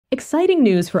Exciting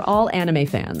news for all anime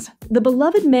fans. The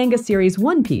beloved manga series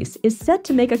One Piece is set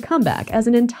to make a comeback as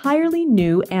an entirely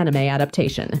new anime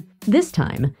adaptation. This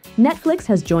time, Netflix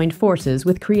has joined forces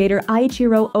with creator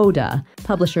Eiichiro Oda,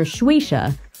 publisher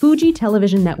Shueisha, Fuji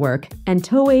Television Network, and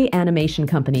Toei Animation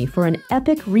Company for an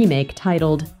epic remake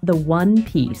titled The One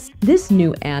Piece. This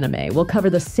new anime will cover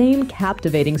the same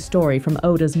captivating story from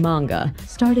Oda's manga,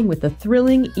 starting with the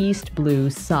thrilling East Blue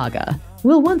Saga.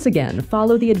 We'll once again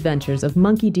follow the adventures of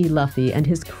Monkey D. Luffy and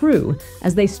his crew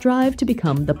as they strive to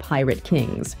become the Pirate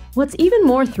Kings. What's even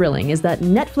more thrilling is that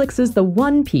Netflix's The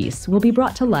One Piece will be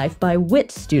brought to life by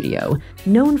WIT Studio,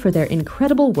 known for their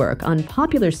incredible work on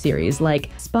popular series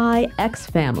like Spy X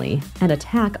Family and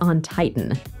Attack on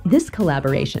Titan. This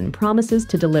collaboration promises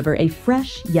to deliver a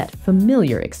fresh yet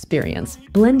familiar experience,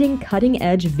 blending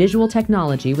cutting-edge visual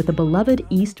technology with the beloved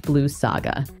East Blue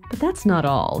Saga. But that's not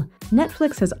all.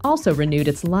 Netflix has also renewed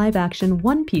its live-action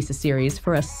One Piece series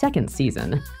for a second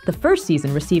season. The first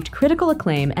season received critical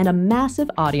acclaim and a massive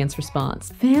audience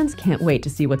response. Fans can't wait to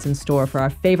see what's in store for our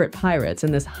favorite pirates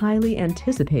in this highly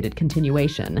anticipated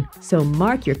continuation. So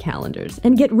mark your calendars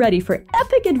and get ready for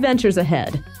epic adventures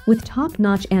ahead. With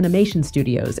top-notch animation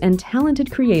studios and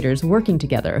talented creators working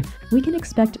together, we can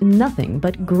expect nothing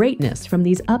but greatness from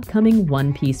these upcoming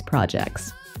One Piece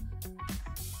projects.